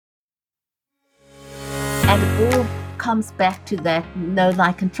And it all comes back to that know,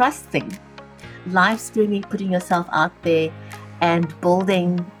 like, and trust thing. Live streaming, putting yourself out there and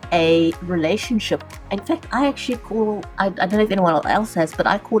building a relationship. In fact, I actually call, I don't know if anyone else has, but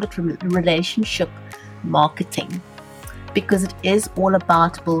I call it relationship marketing, because it is all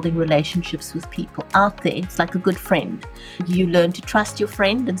about building relationships with people out there. It's like a good friend. You learn to trust your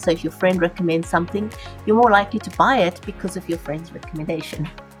friend, and so if your friend recommends something, you're more likely to buy it because of your friend's recommendation.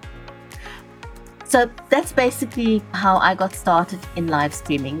 So that's basically how I got started in live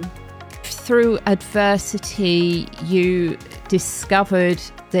streaming. Through adversity, you discovered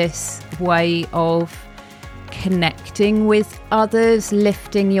this way of connecting with others,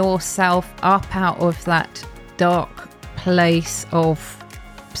 lifting yourself up out of that dark place of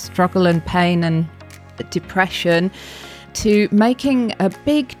struggle and pain and depression to making a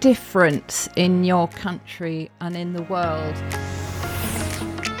big difference in your country and in the world.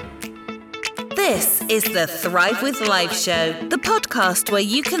 This is the Thrive with Live show, the podcast where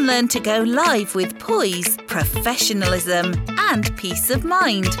you can learn to go live with poise, professionalism, and peace of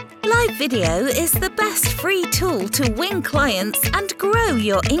mind. Live video is the best free tool to win clients and grow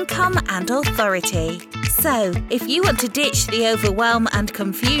your income and authority. So, if you want to ditch the overwhelm and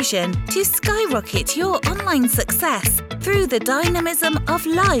confusion to skyrocket your online success through the dynamism of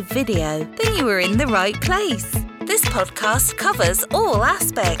live video, then you are in the right place. This podcast covers all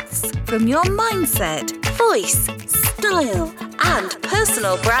aspects, from your mindset, voice, style, and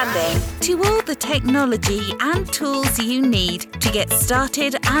personal branding to all the technology and tools you need to get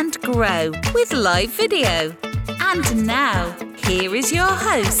started and grow with live video. And now, here is your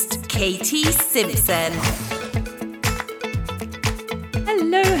host, Katie Simpson.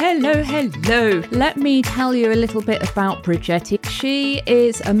 Hello. Let me tell you a little bit about Brigetti. She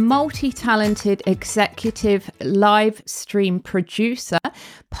is a multi-talented executive live stream producer,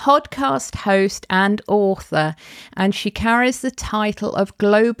 podcast host and author, and she carries the title of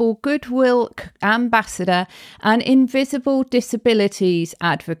Global Goodwill Ambassador and Invisible Disabilities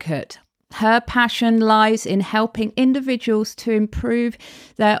Advocate. Her passion lies in helping individuals to improve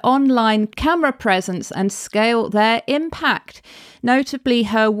their online camera presence and scale their impact. Notably,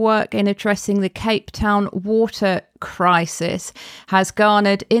 her work in addressing the Cape Town water crisis has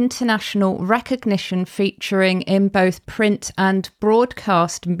garnered international recognition, featuring in both print and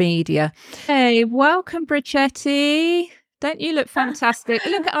broadcast media. Hey, welcome, Brigetti. Don't you look fantastic?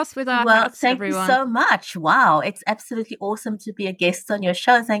 Look at us with our hats, everyone. Thank you so much. Wow, it's absolutely awesome to be a guest on your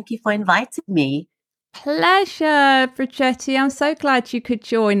show. Thank you for inviting me. Pleasure, Brigetti. I'm so glad you could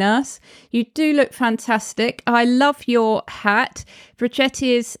join us. You do look fantastic. I love your hat.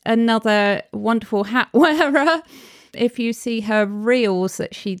 Brigetti is another wonderful hat wearer. If you see her reels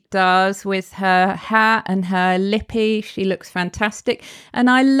that she does with her hat and her lippy, she looks fantastic. And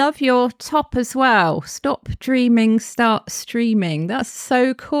I love your top as well. Stop dreaming, start streaming. That's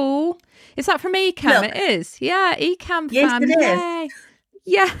so cool. Is that from Ecamm? Look. It is. Yeah, Ecamm yes, fam. It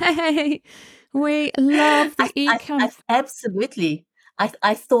Yay. We love the Ecamm. Absolutely.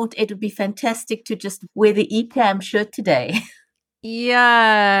 I thought it would be fantastic to just wear the Ecamm shirt today.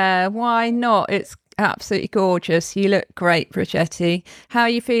 Yeah, why not? It's absolutely gorgeous. You look great, Brigetti. How are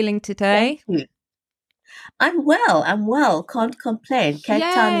you feeling today? Thank you. I'm well. Can't complain. Cape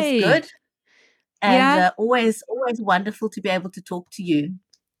Town is good. And always wonderful to be able to talk to you.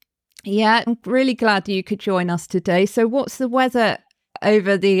 Yeah, I'm really glad you could join us today. So what's the weather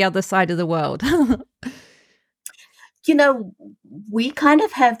over the other side of the world? You know, we kind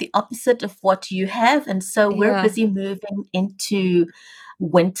of have the opposite of what you have. And so we're busy moving into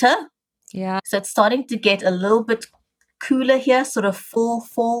winter. Yeah. So it's starting to get a little bit cooler here, sort of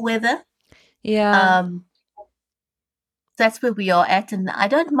fall weather. Yeah. That's where we are at. And I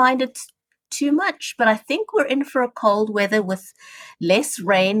don't mind it too much, but I think we're in for a cold weather with less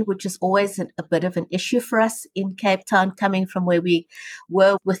rain, which is always a bit of an issue for us in Cape Town, coming from where we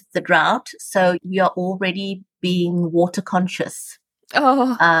were with the drought. So we are already being water conscious.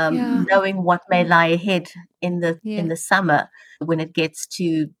 Knowing what may lie ahead in the summer when it gets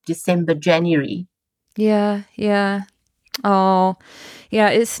to December, January. Yeah. Oh, yeah,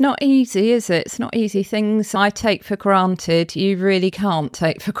 it's not easy, is it? It's not easy. Things I take for granted, you really can't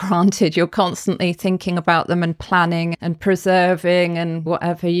take for granted. You're constantly thinking about them and planning and preserving and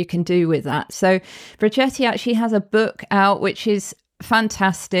whatever you can do with that. So Brigetti actually has a book out, which is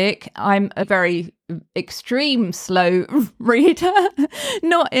fantastic. I'm a very extreme slow reader,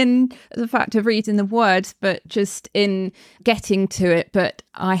 not in the fact of reading the words, but just in getting to it. But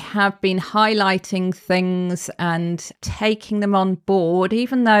I have been highlighting things and taking them on board,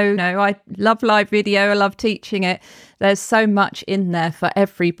 even though I love live video, I love teaching it. there's so much in there for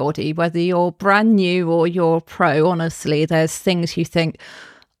everybody, whether you're brand new or you're pro. Honestly, there's things you think,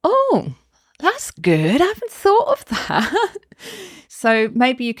 oh, that's good. I haven't thought of that. So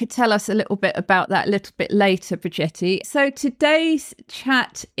maybe you could tell us a little bit about that a little bit later, Brigetti. So today's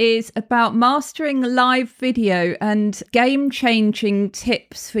chat is about mastering live video and game-changing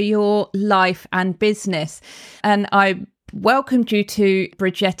tips for your life and business. And I welcomed you to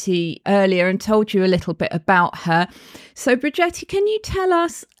Brigetti earlier and told you a little bit about her. So Brigetti, can you tell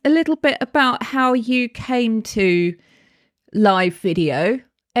us a little bit about how you came to live video?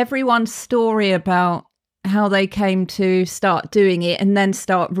 Everyone's story about how they came to start doing it and then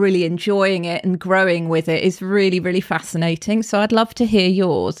start really enjoying it and growing with it is really, really fascinating. So I'd love to hear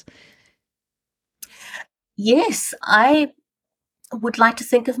yours. Yes, I would like to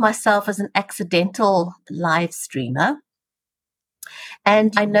think of myself as an accidental live streamer.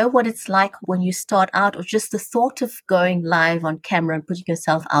 And I know what it's like when you start out, or just the thought of going live on camera and putting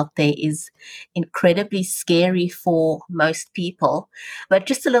yourself out there is incredibly scary for most people. But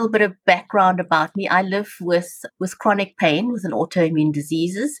just a little bit of background about me. I live with chronic pain, with an autoimmune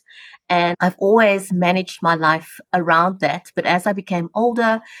diseases, and I've always managed my life around that. But as I became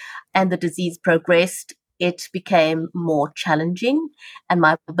older and the disease progressed, it became more challenging and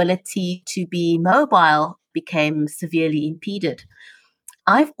my ability to be mobile became severely impeded.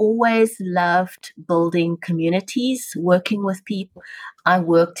 I've always loved building communities, working with people. I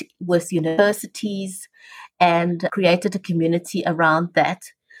worked with universities and created a community around that.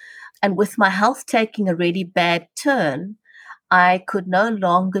 And with my health taking a really bad turn, I could no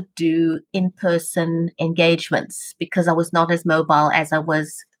longer do in-person engagements because I was not as mobile as I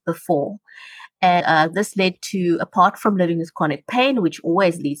was before. And this led to, apart from living with chronic pain, which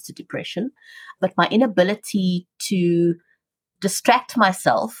always leads to depression, but my inability to distract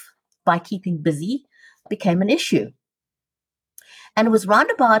myself by keeping busy became an issue. And it was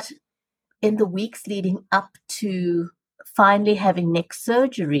roundabout in the weeks leading up to finally having neck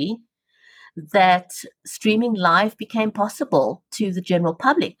surgery that streaming live became possible to the general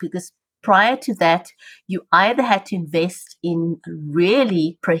public, because prior to that, you either had to invest in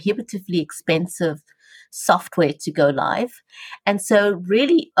really prohibitively expensive software to go live. And so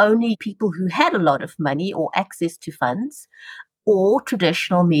really only people who had a lot of money or access to funds or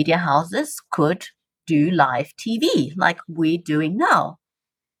traditional media houses could do live TV like we're doing now.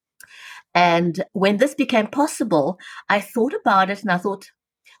 And when this became possible, I thought about it and I thought,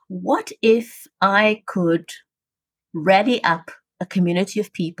 what if I could rally up a community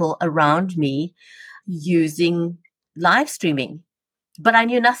of people around me using live streaming? But I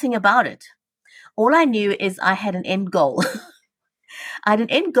knew nothing about it. All I knew is I had an end goal. I had an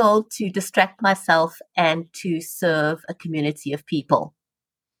end goal to distract myself and to serve a community of people.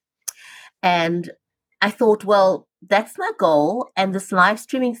 And I thought, well, that's my goal. And this live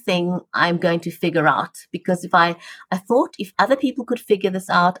streaming thing, I'm going to figure out, because I thought if other people could figure this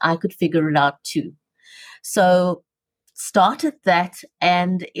out, I could figure it out too. So started that,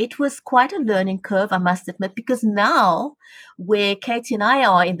 and it was quite a learning curve, I must admit, because now where Katie and I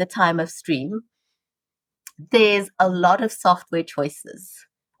are in the time of stream, there's a lot of software choices,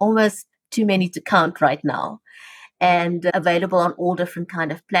 almost too many to count right now, and available on all different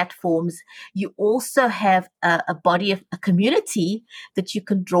kind of platforms. You also have a body of a community that you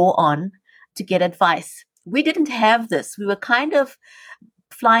can draw on to get advice. We didn't have this. We were kind of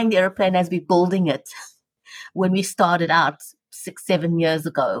flying the airplane as we're building it when we started out 6-7 years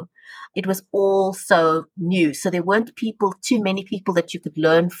ago. It was all so new. So there weren't too many people that you could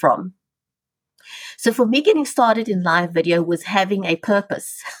learn from. So for me, getting started in live video was having a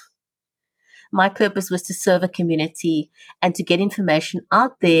purpose. My purpose was to serve a community and to get information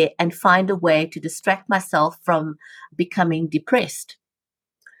out there and find a way to distract myself from becoming depressed.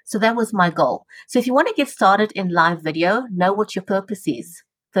 So that was my goal. So if you want to get started in live video, know what your purpose is,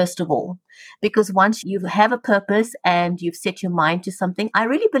 first of all, because once you have a purpose and you've set your mind to something, I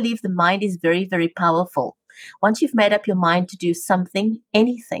really believe the mind is very, very powerful. Once you've made up your mind to do something,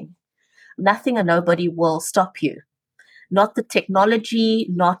 anything, nothing or nobody will stop you. Not the technology,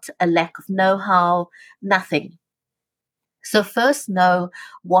 not a lack of know-how, nothing. So first know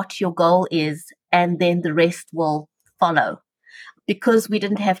what your goal is, and then the rest will follow. Because we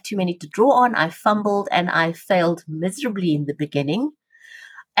didn't have too many to draw on, I fumbled and I failed miserably in the beginning.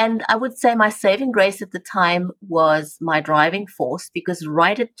 And I would say my saving grace at the time was my driving force, because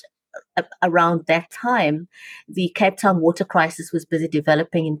around that time, the Cape Town water crisis was busy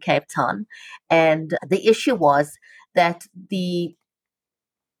developing in Cape Town. And the issue was that the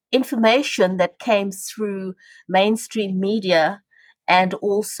information that came through mainstream media and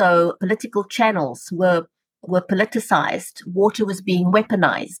also political channels were were politicized. Water was being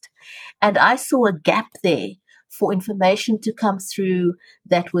weaponized. And I saw a gap there for information to come through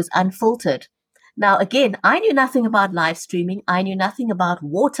that was unfiltered. Now, again, I knew nothing about live streaming. I knew nothing about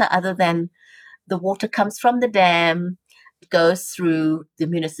water other than the water comes from the dam, it goes through the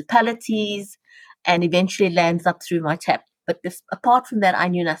municipalities, and eventually lands up through my tap. But apart from that, I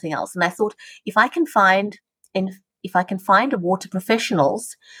knew nothing else. And I thought, if I can find a water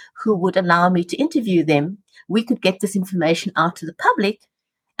professionals who would allow me to interview them, we could get this information out to the public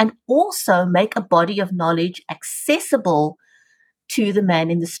and also make a body of knowledge accessible to the man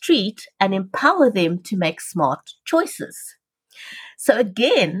in the street and empower them to make smart choices. So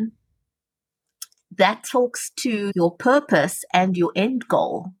again, that talks to your purpose and your end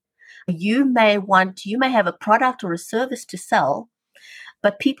goal. You may have a product or a service to sell,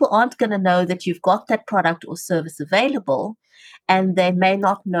 but people aren't going to know that you've got that product or service available, and they may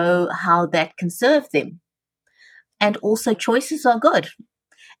not know how that can serve them. And also, choices are good.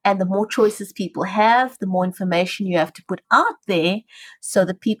 And the more choices people have, the more information you have to put out there so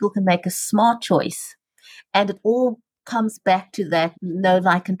that people can make a smart choice. And it all comes back to that know,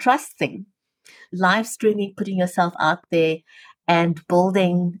 like, and trust thing. Live streaming, putting yourself out there and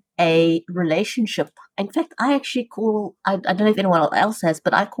building a relationship. In fact, I actually I don't know if anyone else has,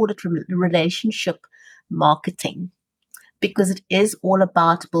 but I call it relationship marketing, because it is all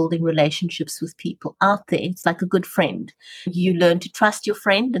about building relationships with people out there. It's like a good friend. You learn to trust your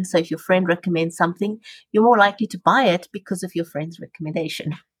friend. And so if your friend recommends something, you're more likely to buy it because of your friend's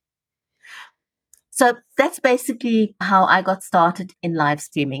recommendation. So that's basically how I got started in live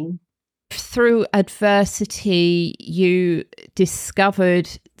streaming. Through adversity, you discovered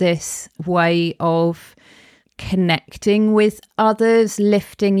this way of connecting with others,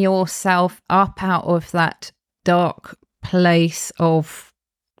 lifting yourself up out of that dark place of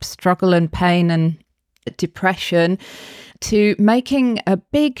struggle and pain and depression to making a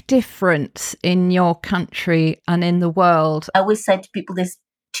big difference in your country and in the world. I always say to people, there's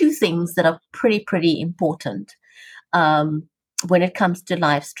two things that are pretty important when it comes to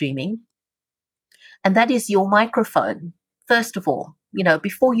live streaming. And that is your microphone. First of all,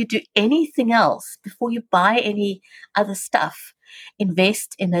 before you do anything else, before you buy any other stuff,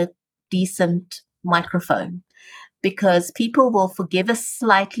 invest in a decent microphone, because people will forgive a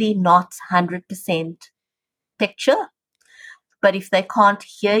slightly not 100% picture. But if they can't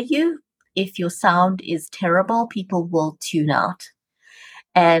hear you, if your sound is terrible, people will tune out.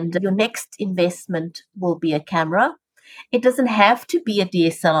 And your next investment will be a camera. It doesn't have to be a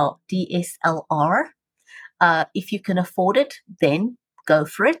DSLR. If you can afford it, then go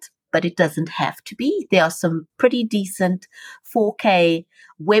for it, but it doesn't have to be. There are some pretty decent 4K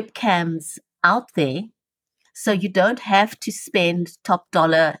webcams out there, so you don't have to spend top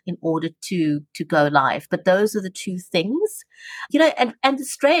dollar in order to go live. But those are the two things,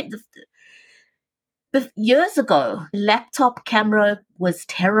 years ago, laptop camera was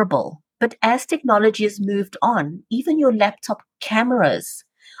terrible. But as technology has moved on, even your laptop cameras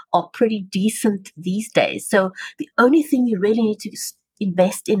are pretty decent these days. So the only thing you really need to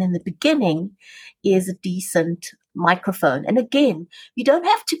invest in the beginning is a decent microphone. And again, you don't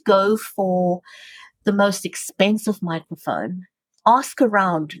have to go for the most expensive microphone. Ask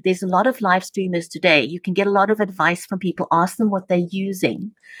around. There's a lot of live streamers today. You can get a lot of advice from people. Ask them what they're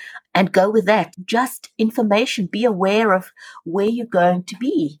using and go with that. Just information. Be aware of where you're going to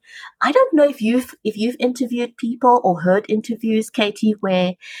be. I don't know if you've interviewed people or heard interviews, Katie,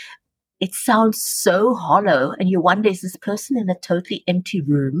 where it sounds so hollow and you wonder, is this person in a totally empty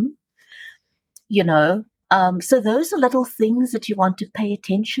room? So those are little things that you want to pay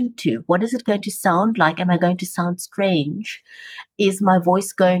attention to. What is it going to sound like? Am I going to sound strange? Is my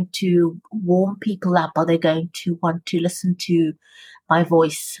voice going to warm people up? Are they going to want to listen to my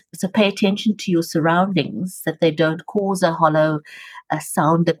voice? So pay attention to your surroundings, that they don't cause a hollow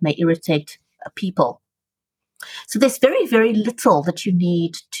sound that may irritate people. So there's very, very little that you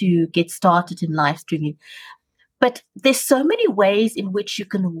need to get started in live streaming. But there's so many ways in which you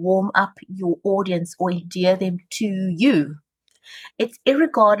can warm up your audience or endear them to you. It's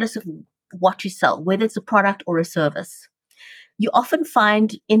irregardless of what you sell, whether it's a product or a service. You often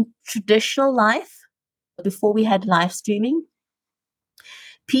find in traditional life, before we had live streaming,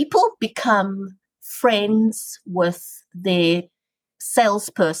 people become friends with their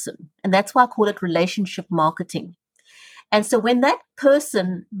salesperson. And that's why I call it relationship marketing. And so when that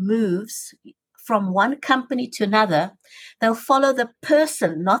person moves from one company to another, they'll follow the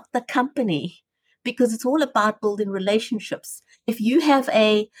person, not the company, because it's all about building relationships. If you have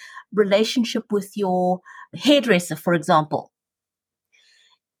a relationship with your hairdresser, for example,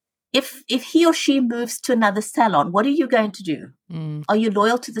 if he or she moves to another salon, what are you going to do? Are you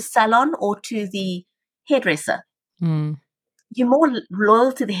loyal to the salon or to the hairdresser? You're more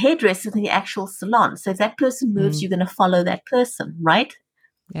loyal to the hairdresser than the actual salon. So if that person moves, you're going to follow that person, right?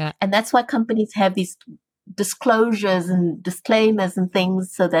 Yeah. And that's why companies have these disclosures and disclaimers and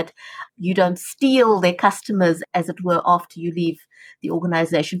things so that you don't steal their customers, as it were, after you leave the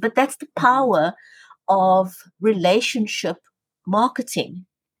organization. But that's the power of relationship marketing.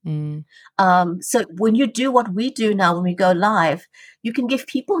 So when you do what we do now, when we go live, you can give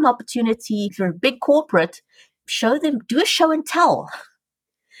people an opportunity. If you're a big corporate, show them, do a show and tell.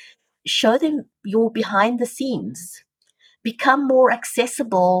 Show them your behind the scenes. Become more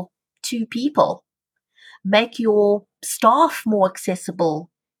accessible to people. Make your staff more accessible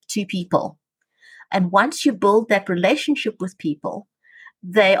to people. And once you build that relationship with people,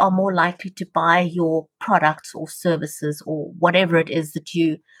 they are more likely to buy your products or services or whatever it is that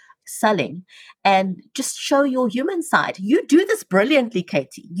you selling, and just show your human side. You do this brilliantly,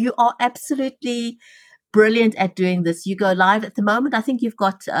 Katie. You are absolutely brilliant at doing this. You go live at the moment. I think you've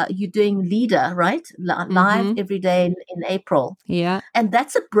got, you're doing Leader, right? Live every day in April. Yeah. And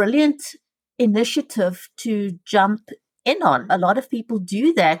that's a brilliant initiative to jump in on. A lot of people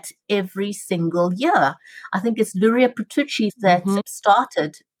do that every single year. I think it's Luria Petrucci that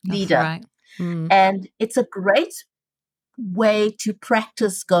started Leader. That's right. And it's a great way to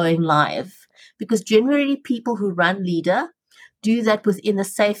practice going live, because generally people who run Leader do that within a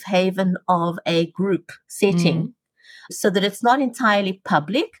safe haven of a group setting, so that it's not entirely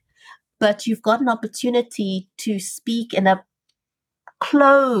public, but you've got an opportunity to speak in a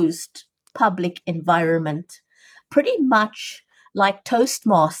closed public environment, pretty much like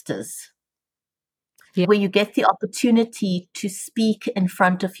Toastmasters. Yeah. Where you get the opportunity to speak in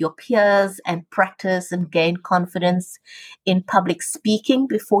front of your peers and practice and gain confidence in public speaking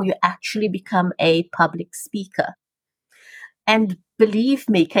before you actually become a public speaker. And believe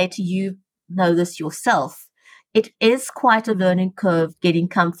me, Katie, you know this yourself. It is quite a learning curve getting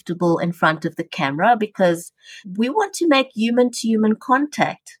comfortable in front of the camera, because we want to make human-to-human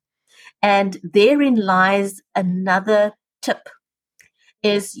contact. And therein lies another tip.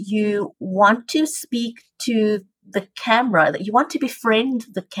 Is you want to speak to the camera, that you want to befriend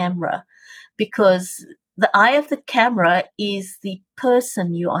the camera, because the eye of the camera is the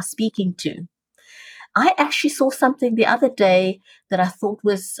person you are speaking to. I actually saw something the other day that I thought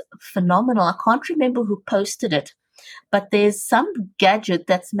was phenomenal. I can't remember who posted it, but there's some gadget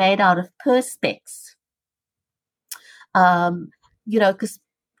that's made out of Perspex. Because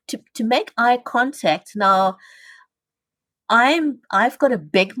to make eye contact now, I've got a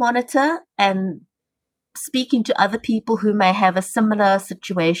big monitor, and speaking to other people who may have a similar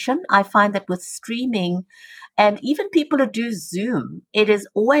situation, I find that with streaming and even people who do Zoom, it is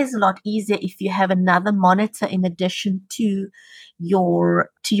always a lot easier if you have another monitor in addition to your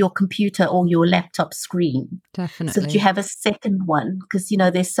computer or your laptop screen. Definitely. So that you have a second one, because,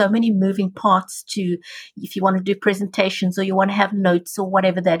 there's so many moving parts to, if you want to do presentations or you want to have notes or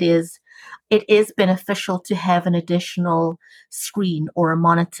whatever that is, it is beneficial to have an additional screen or a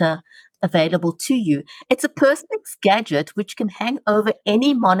monitor available to you. It's a Perspex gadget which can hang over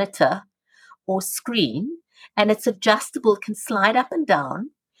any monitor or screen, and it's adjustable, can slide up and down,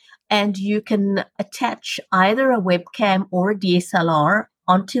 and you can attach either a webcam or a DSLR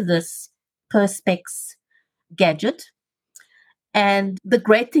onto this Perspex gadget. And the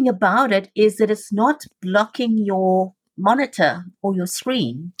great thing about it is that it's not blocking your monitor or your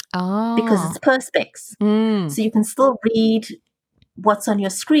screen, because it's Perspex. So you can still read what's on your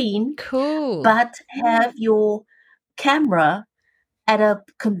screen, cool, but have your camera at on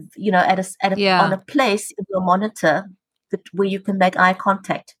a place in your monitor where you can make eye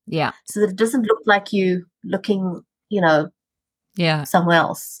contact. Yeah. So that it doesn't look like you looking, somewhere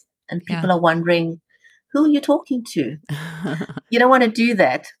else, and people are wondering, who are you talking to? You don't want to do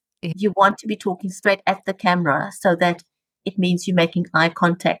that. Yeah. You want to be talking straight at the camera, so that it means you're making eye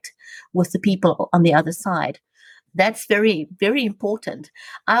contact with the people on the other side. That's very, very important.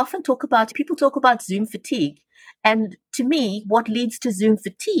 I often people talk about Zoom fatigue. And to me, what leads to Zoom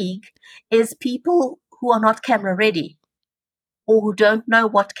fatigue is people who are not camera ready, or who don't know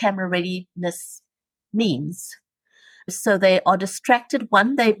what camera readiness means. So they are distracted.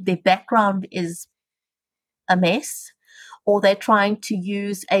 One, their background is a mess, or they're trying to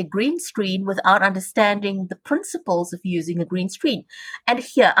use a green screen without understanding the principles of using a green screen. And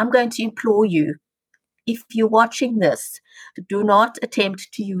here, I'm going to implore you, if you're watching this, do not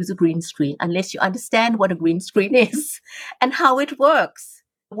attempt to use a green screen unless you understand what a green screen is and how it works.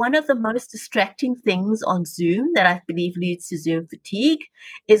 One of the most distracting things on Zoom that I believe leads to Zoom fatigue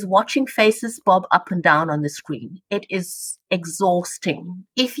is watching faces bob up and down on the screen. It is exhausting.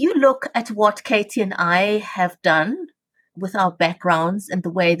 If you look at what Katie and I have done with our backgrounds and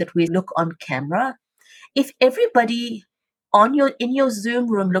the way that we look on camera, if everybody in your Zoom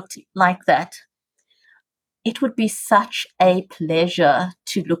room looked like that, it would be such a pleasure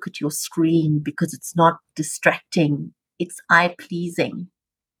to look at your screen because it's not distracting. It's eye-pleasing.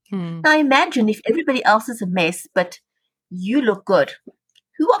 Now imagine if everybody else is a mess, but you look good.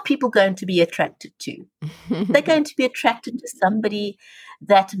 Who are people going to be attracted to? They're going to be attracted to somebody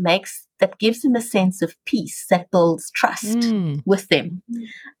that gives them a sense of peace, that builds trust with them.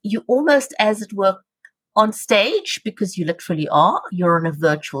 You almost, as it were, on stage, because you literally are, you're on a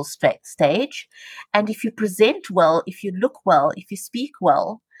virtual stage. And if you present well, if you look well, if you speak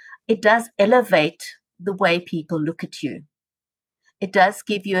well, it does elevate the way people look at you. It does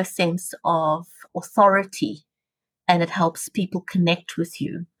give you a sense of authority, and it helps people connect with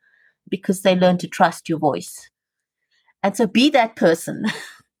you because they learn to trust your voice. And so be that person.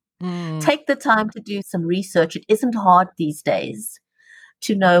 Take the time to do some research. It isn't hard these days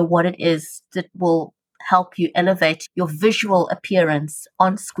to know what it is that will help you elevate your visual appearance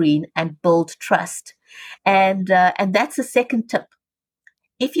on screen and build trust. And that's the second tip.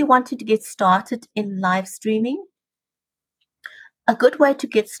 If you wanted to get started in live streaming, a good way to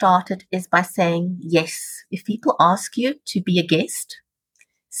get started is by saying yes. If people ask you to be a guest,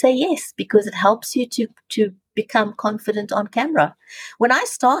 say yes, because it helps you to become confident on camera. When I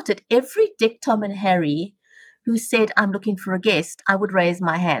started, every Dick, Tom, and Harry who said, I'm looking for a guest, I would raise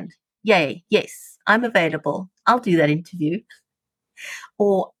my hand. Yay, yes, I'm available. I'll do that interview.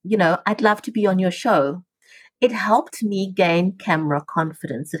 Or, I'd love to be on your show. It helped me gain camera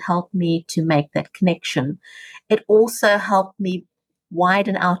confidence. It helped me to make that connection. It also helped me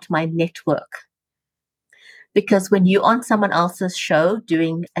widen out my network. Because when you're on someone else's show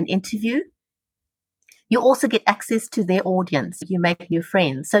doing an interview, you also get access to their audience. You make new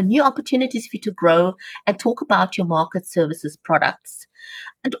friends. So new opportunities for you to grow and talk about your market, services, products.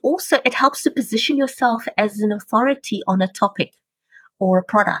 And also it helps to position yourself as an authority on a topic or a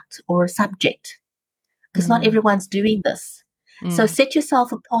product or a subject. Because not everyone's doing this. So set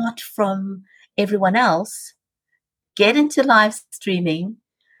yourself apart from everyone else, get into live streaming,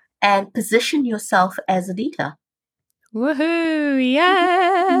 and position yourself as a leader. Woohoo!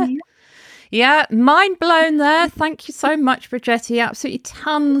 Yeah. Yeah, mind blown there. Thank you so much, Brigetti. Absolutely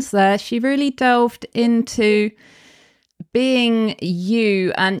tons there. She really delved into being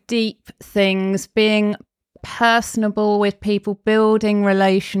you and deep things, being personable with people, building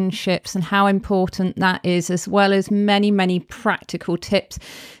relationships, and how important that is, as well as many, many practical tips.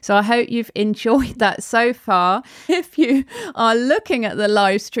 So I hope you've enjoyed that so far. If you are looking at the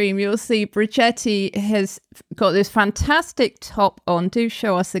live stream, you'll see Brigetti has got this fantastic top on. Do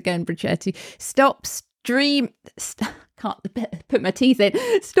show us again, Brigetti. Can't put my teeth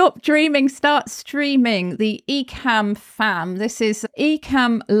in. Stop dreaming, start streaming. The Ecamm fam.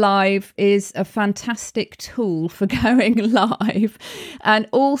 Ecamm Live is a fantastic tool for going live. And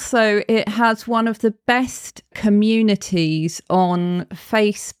also it has one of the best communities on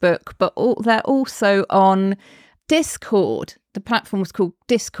Facebook, but they're also on Discord. The platform was called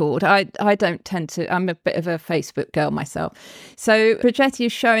Discord. I don't tend to, I'm a bit of a Facebook girl myself. So Brigetti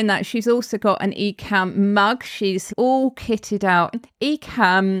is showing that. She's also got an Ecamm mug. She's all kitted out.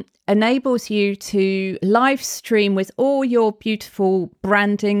 Ecamm enables you to live stream with all your beautiful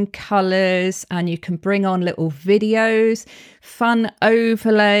branding colours, and you can bring on little videos, fun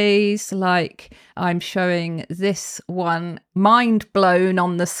overlays, like I'm showing this one, mind blown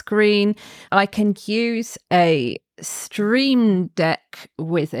on the screen. I can use a Stream Deck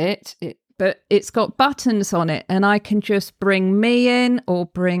with it, but it's got buttons on it, and I can just bring me in or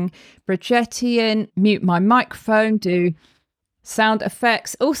bring Brigetti in, mute my microphone, do sound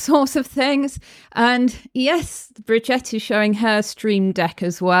effects, all sorts of things. And yes, Brigetti's showing her Stream Deck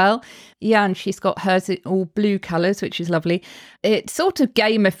as well. Yeah, and she's got hers in all blue colours, which is lovely. It sort of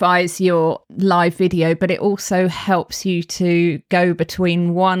gamifies your live video, but it also helps you to go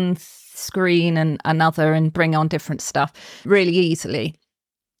between one screen and another and bring on different stuff really easily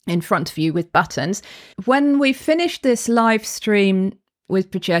in front of you with buttons. When we finish this live stream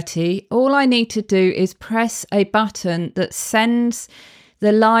with Brigetti, all I need to do is press a button that sends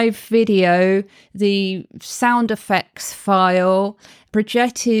the live video, the sound effects file,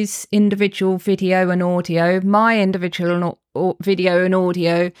 Bridgetti's individual video and audio, my individual video and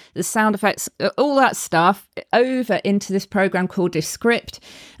audio, the sound effects, all that stuff over into this program called Descript.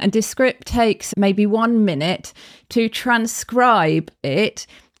 And Descript takes maybe 1 minute to transcribe it.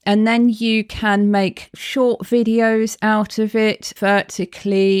 And then you can make short videos out of it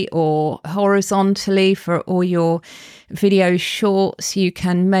vertically or horizontally for all your video shorts. You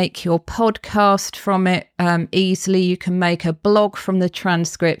can make your podcast from it easily. You can make a blog from the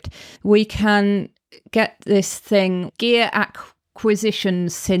transcript. We can get this thing, gear acquisition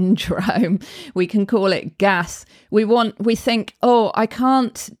syndrome. We can call it GAS. We think, I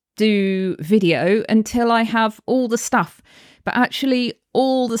can't do video until I have all the stuff. But actually,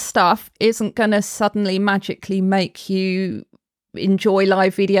 all the stuff isn't going to suddenly magically make you enjoy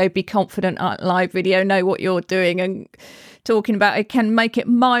live video, be confident at live video, know what you're doing and talking about. It can make it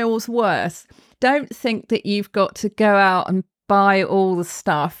miles worse. Don't think that you've got to go out and buy all the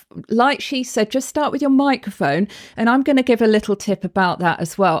stuff. Like she said, just start with your microphone. And I'm going to give a little tip about that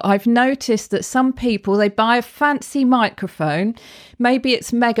as well. I've noticed that some people, they buy a fancy microphone. Maybe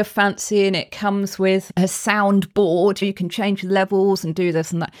it's mega fancy and it comes with a soundboard. You can change the levels and do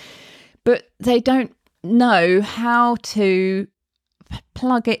this and that. But they don't know how to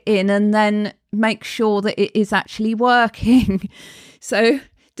plug it in and then make sure that it is actually working. So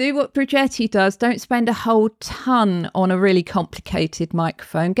do what Bridgetti does. Don't spend a whole ton on a really complicated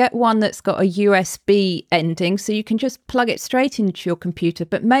microphone. Get one that's got a USB ending so you can just plug it straight into your computer.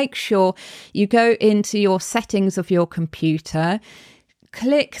 But make sure you go into your settings of your computer,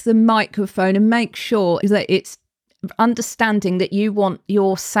 click the microphone and make sure that it's understanding that you want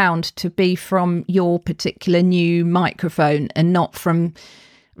your sound to be from your particular new microphone and not from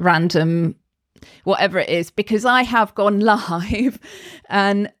random whatever it is, because I have gone live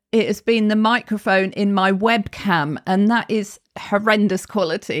and it has been the microphone in my webcam and that is horrendous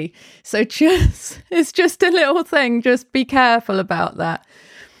quality. So it's just a little thing. Just be careful about that.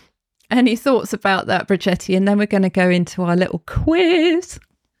 Any thoughts about that, Bridgetti? And then we're going to go into our little quiz.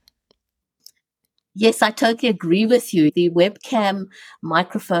 Yes, I totally agree with you. The webcam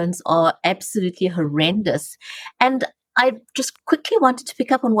microphones are absolutely horrendous. And I just quickly wanted to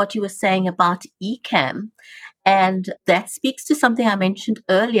pick up on what you were saying about Ecamm. And that speaks to something I mentioned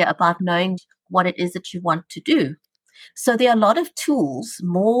earlier about knowing what it is that you want to do. So there are a lot of tools.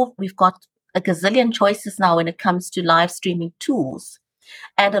 We've got a gazillion choices now when it comes to live streaming tools.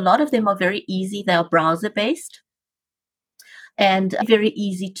 And a lot of them are very easy. They are browser-based and very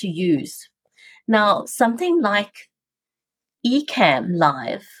easy to use. Now, something like Ecamm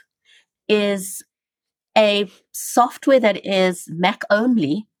Live is a software that is Mac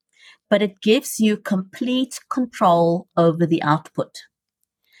only, but it gives you complete control over the output.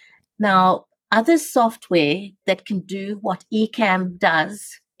 Now, other software that can do what Ecamm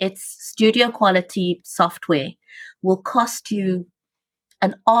does, it's studio quality software, will cost you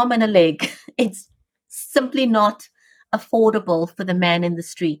an arm and a leg. It's simply not affordable for the man in the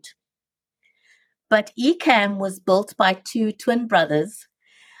street. But Ecamm was built by two twin brothers.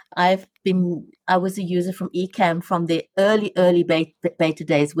 I was a user from Ecamm from the early beta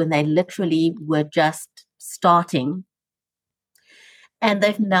days when they literally were just starting. And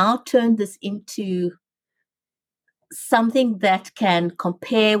they've now turned this into something that can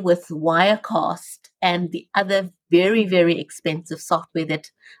compare with Wirecast and the other very, very expensive software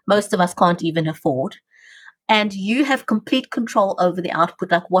that most of us can't even afford. And you have complete control over the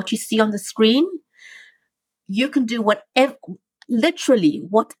output, like what you see on the screen. You can do literally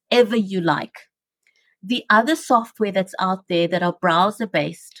whatever you like. The other software that's out there that are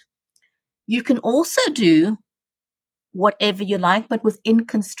browser-based, you can also do whatever you like, but within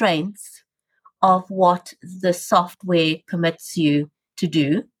constraints of what the software permits you to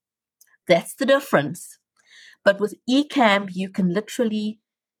do. That's the difference. But with Ecamm, you can literally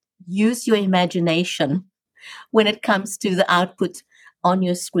use your imagination when it comes to the output on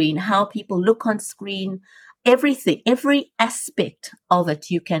your screen, how people look on screen, everything, every aspect of it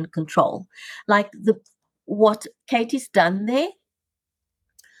you can control. Like what Katie's done there,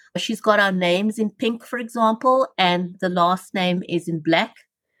 she's got our names in pink, for example, and the last name is in black.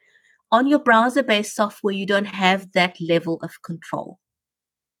 On your browser-based software, you don't have that level of control.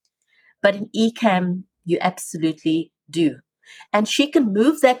 But in Ecamm, you absolutely do. And she can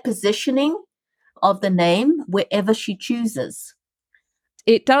move that positioning of the name wherever she chooses.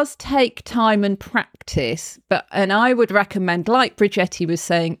 It does take time and practice, and I would recommend, like Brigetti was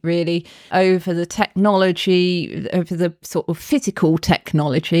saying, really over the technology, over the sort of physical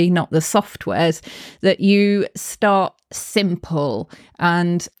technology, not the softwares, that you start simple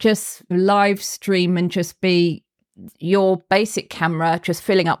and just live stream and just be your basic camera, just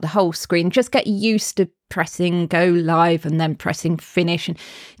filling up the whole screen. Just get used to pressing go live and then pressing finish and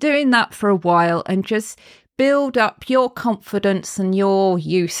doing that for a while, and just build up your confidence and your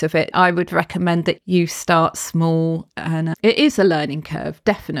use of it. I would recommend that you start small, and it is a learning curve,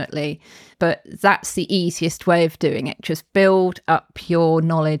 definitely, but that's the easiest way of doing it. Just build up your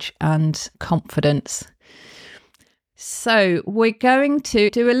knowledge and confidence. So we're going to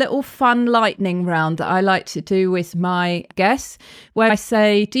do a little fun lightning round that I like to do with my guests, where I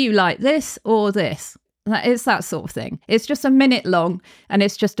say, do you like this or this? It's that sort of thing. It's just a minute long and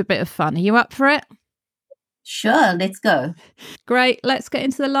it's just a bit of fun. Are you up for it? Sure, let's go. Great, let's get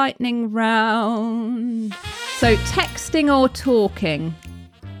into the lightning round. So, texting or talking?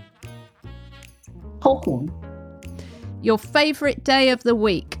 Talking. Your favourite day of the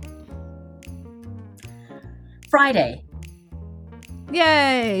week? Friday.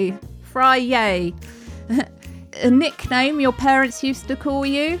 Yay! Fry-yay. A nickname your parents used to call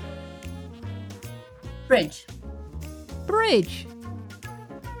you? Bridge. Bridge.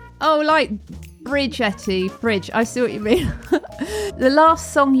 Oh, like Brigetti. Bridge. I see what you mean. The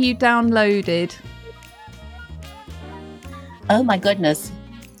last song you downloaded? Oh my goodness.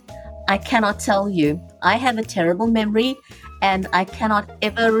 I cannot tell you. I have a terrible memory and I cannot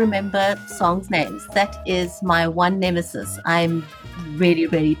ever remember songs' names. That is my one nemesis. I'm really,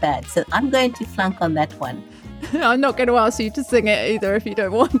 really bad. So I'm going to flunk on that one. I'm not going to ask you to sing it either if you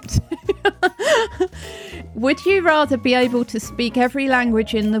don't want to. Would you rather be able to speak every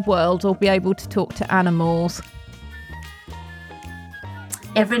language in the world or be able to talk to animals?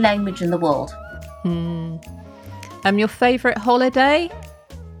 Every language in the world. Your favourite holiday?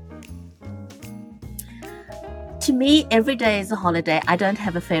 To me, every day is a holiday. I don't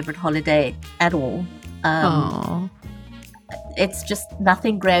have a favourite holiday at all. It's just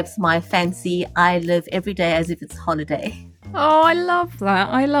nothing grabs my fancy. I live every day as if it's a holiday. Oh, I love that.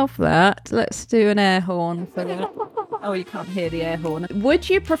 I love that. Let's do an air horn for that. Oh, you can't hear the air horn. Would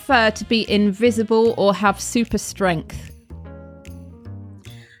you prefer to be invisible or have super strength?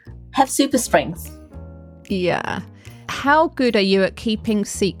 Have super strength. Yeah. How good are you at keeping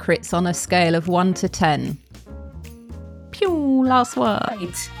secrets on a scale of 1 to 10? Pew, last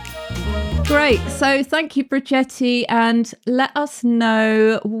word. Great. So thank you, Brigetti, and let us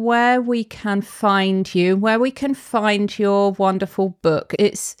know where we can find you, where we can find your wonderful book.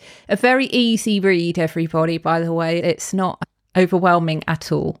 It's a very easy read, everybody, by the way. It's not overwhelming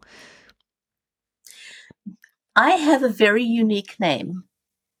at all. I have a very unique name.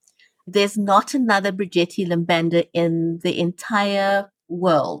 There's not another Brigetti Limbanda in the entire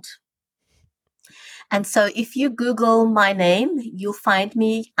world. And so if you Google my name, you'll find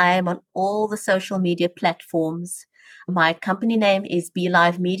me. I am on all the social media platforms. My company name is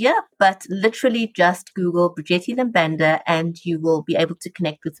BeLive Media, but literally just Google Brigetti Limbanda and you will be able to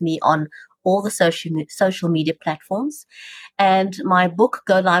connect with me on all the social media platforms. And my book,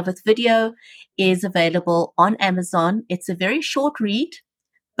 Go Live with Video, is available on Amazon. It's a very short read,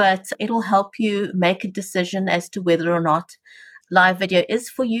 but it'll help you make a decision as to whether or not live video is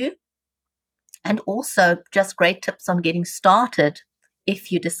for you. And also just great tips on getting started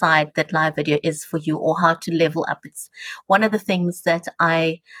if you decide that live video is for you, or how to level up. It's one of the things that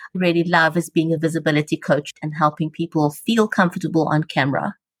I really love is being a visibility coach and helping people feel comfortable on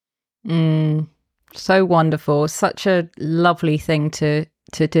camera. So wonderful. Such a lovely thing to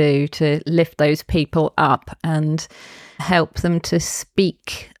do, to lift those people up and help them to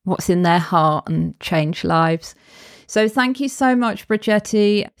speak what's in their heart and change lives. So thank you so much,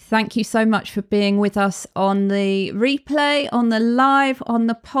 Brigetti. Thank you so much for being with us on the replay, on the live, on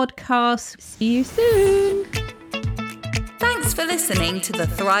the podcast. See you soon. Thanks for listening to the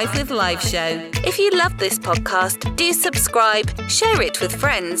Thrive with Live show. If you love this podcast, do subscribe, share it with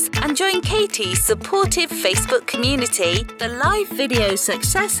friends, and join Katie's supportive Facebook community, the Live Video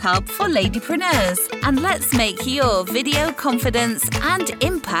Success Hub for Ladypreneurs. And let's make your video confidence and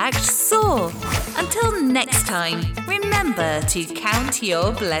impact soar. Until next time, remember to count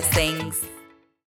your blessings.